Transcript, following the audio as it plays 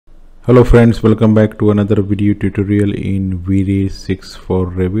Hello friends, welcome back to another video tutorial in Vray 6 for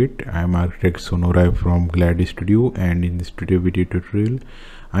Revit. I am architect Sonorai from Glad Studio, and in this video tutorial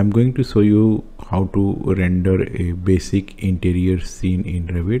I am going to show you how to render a basic interior scene in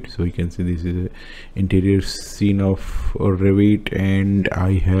Revit. So you can see this is a interior scene of Revit, and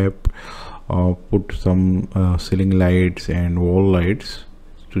I have put some ceiling lights and wall lights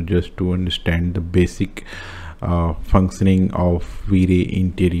to understand the basic functioning of Vray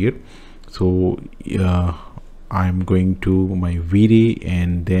interior. So I'm going to my Vray,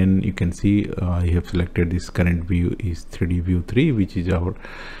 and then you can see I have selected this current view is 3D view 3, which is our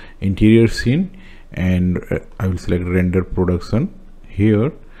interior scene, and I will select render production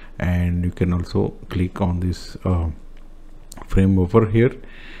here, and you can also click on this frame over here.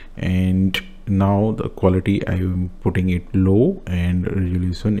 And now the quality I am putting it low, and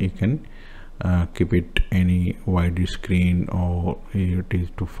resolution you can keep it any wide screen, or it is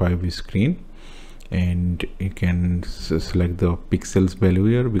to 5 screen, and you can select the pixels value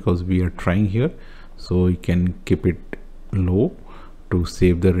here because we are trying here, so you can keep it low to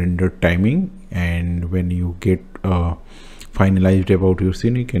save the render timing. And when you get finalized about your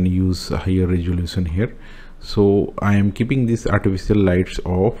scene, you can use higher resolution here. So I am keeping this artificial lights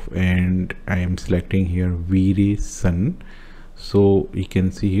off, and I am selecting here Vray sun. So you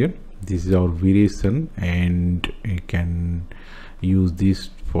can see here this is our Vray sun, and you can use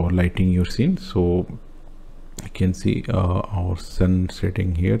this for lighting your scene. So you can see our sun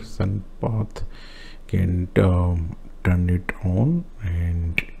setting here, sun path, can turn it on,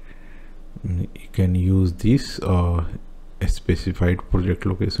 and you can use this specified project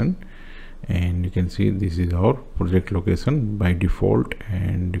location, and you can see this is our project location by default.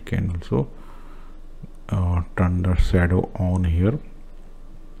 And you can also turn the shadow on here.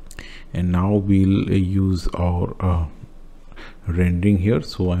 And now we'll use our rendering here.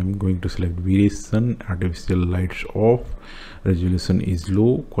 So I'm going to select Vray sun, artificial lights off, resolution is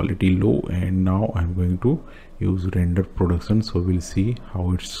low, quality low, and now I'm going to use render production. So we'll see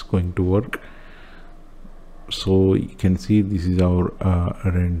how it's going to work. So you can see this is our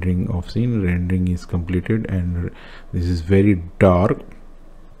rendering of scene. Rendering is completed, and this is very dark.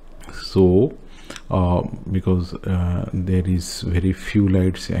 So because there is very few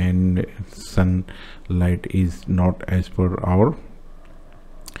lights, and sunlight is not as per our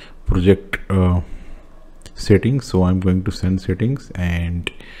project settings. So I'm going to sun settings, and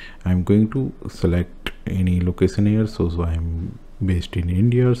I'm going to select any location here. So I'm based in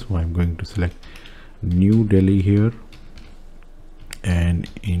India, so I'm going to select New Delhi here and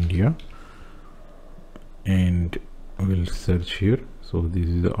India, and we'll search here. So this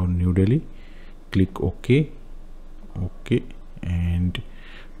is our New Delhi. Click OK, and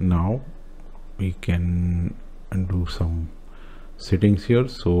now we can do some settings here.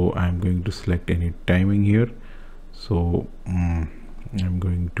 So I'm going to select any timing here. So I'm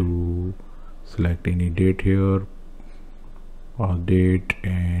going to select any date here, or date,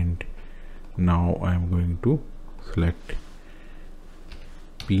 and now I'm going to select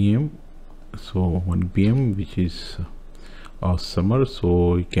PM. So 1 PM, which is summer,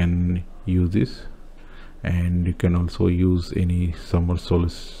 so you can use this, and you can also use any summer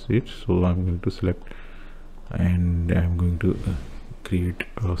solstice. So I'm going to select, and I'm going to create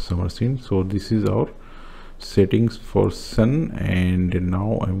a summer scene. So this is our settings for sun, and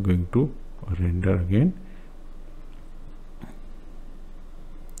now I'm going to render again.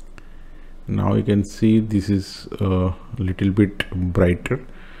 Now you can see this is a little bit brighter,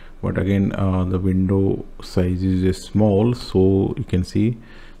 but again the window size is small, so you can see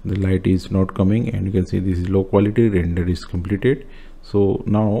the light is not coming, and you can see this is low quality. Render is completed. So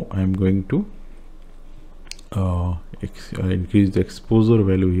now I'm going to increase the exposure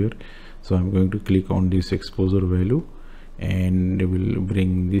value here. So I'm going to click on this exposure value, and will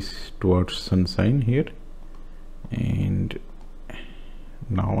bring this towards sunshine here, and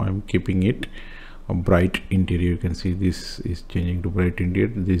now I'm keeping it a bright interior. You can see this is changing to bright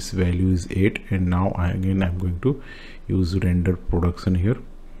interior. This value is 8, and now I'm going to use render production here,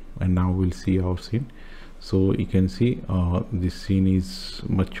 and now we'll see our scene. So you can see this scene is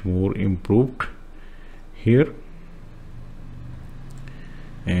much more improved here,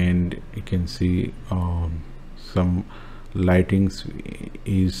 and you can see some lightings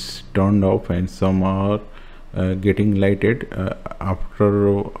is turned off, and some are getting lighted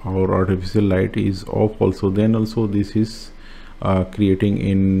after our artificial light is off also. Then also this is creating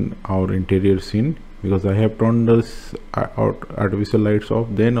in our interior scene, because I have turned this artificial lights off.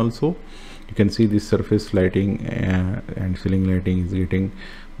 Then also you can see this surface lighting and ceiling lighting is getting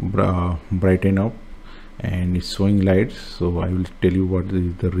brighten up, and it's showing lights. So I will tell you what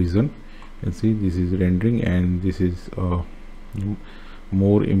is the reason. You can see this is rendering, and this is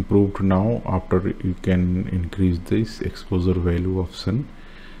more improved now after you can increase this exposure value of sun.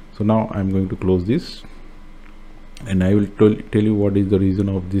 So now I'm going to close this, and I will tell you what is the reason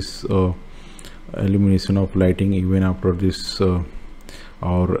of this illumination of lighting even after this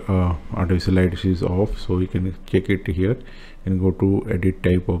our artificial light is off. So you can check it here and go to edit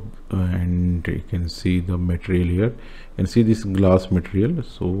type of and you can see the material here. You can see this glass material,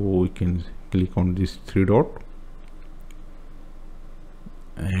 so we can click on this three dot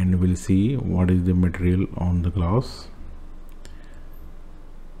and we'll see what is the material on the glass,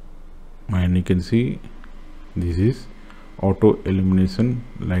 and you can see this is auto illumination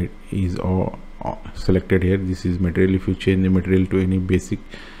light is all selected here. This is material. If you change the material to any basic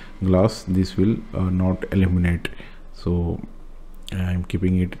glass, this will not illuminate, so I'm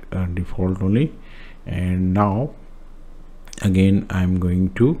keeping it default only. And now again I'm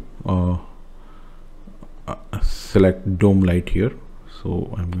going to select dome light here.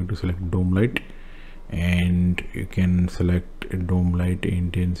 So I'm going to select dome light, and you can select dome light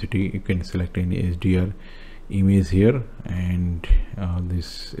intensity. You can select any HDR image here, and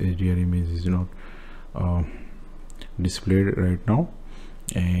this HDR image is not displayed right now,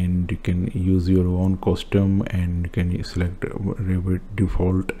 and you can use your own custom, and you can select Revit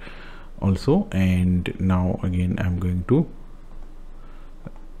default also. And now again I'm going to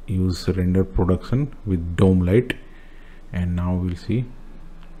use render production with dome light, and now we'll see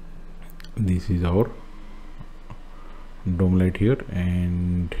this is our dome light here,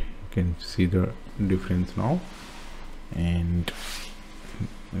 and you can see the difference now. And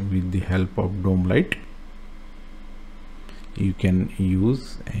with the help of dome light you can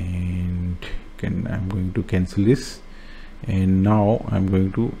use, and I'm going to cancel this, and now I'm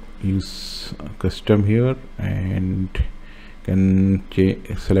going to use custom here, and can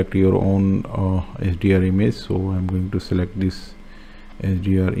select your own HDR image. So I'm going to select this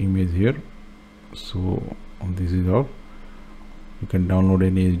HDR image here. So this is how you can download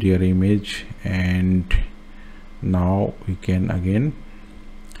any HDR image, and now we can again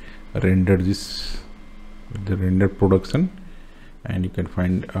render this with the render production, and you can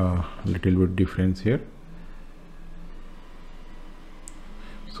find a little bit difference here.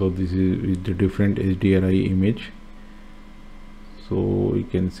 So this is with the different HDRI image. So you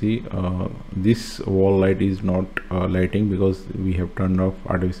can see this wall light is not lighting because we have turned off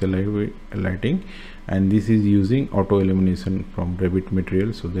artificial lighting, and this is using auto illumination from Revit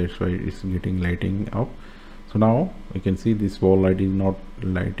material, so that's why it's getting lighting up. So now you can see this wall light is not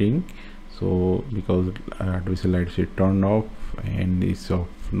lighting, so because artificial lights is turned off and it's of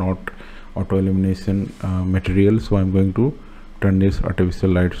not auto illumination material. So I'm going to turn this artificial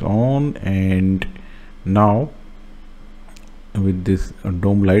lights on, and now with this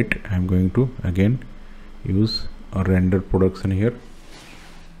dome light I'm going to again use a render production here,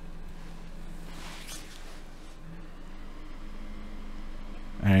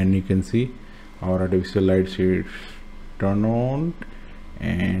 and you can see our artificial lights is turned on,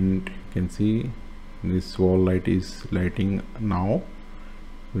 and you can see this wall light is lighting now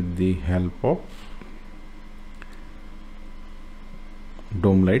with the help of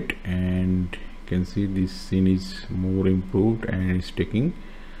dome light. And can see this scene is more improved and it's taking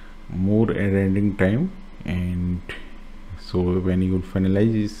more rendering time, and so when you will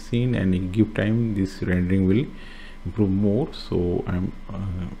finalize this scene and you give time, this rendering will improve more. So I'm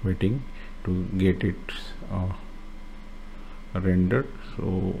waiting to get it rendered.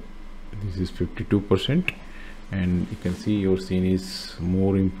 So this is 52%, and you can see your scene is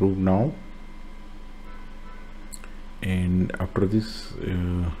more improved now. And after this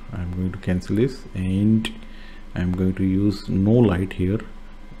I'm going to cancel this, and I'm going to use no light here,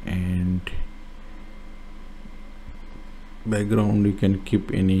 and background you can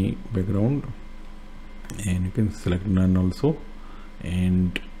keep any background, and you can select none also.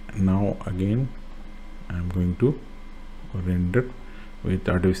 And now again I'm going to render with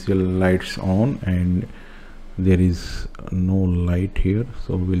artificial lights on, and there is no light here,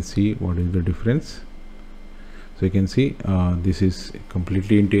 so we'll see what is the difference. So you can see this is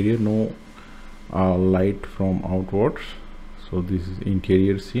completely interior, no light from outwards. So this is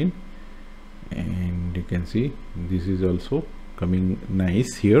interior scene, and you can see this is also coming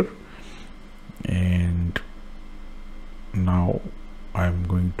nice here. And now I'm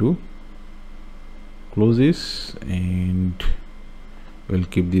going to close this, and we'll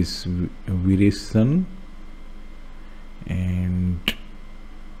keep this variation, and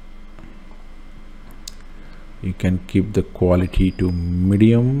you can keep the quality to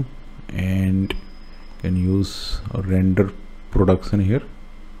medium, and can use a render production here,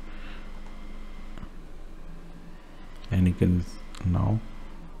 and you can now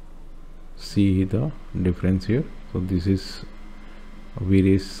see the difference here. So this is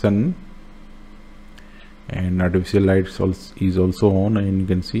Vray sun, and artificial lights is also on, and you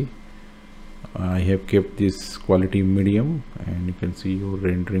can see I have kept this quality medium, and you can see your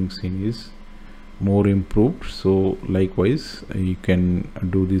rendering scene is more improved. So likewise you can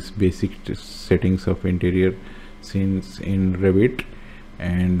do this basic settings of interior scenes in Revit,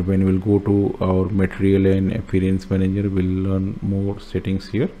 and when we'll go to our material and appearance manager, we'll learn more settings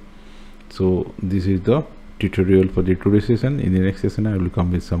here. So this is the tutorial for the today's session. In the next session I will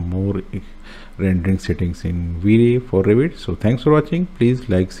come with some more rendering settings in Vray for Revit. So thanks for watching. Please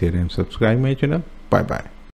like, share and subscribe my channel. Bye bye.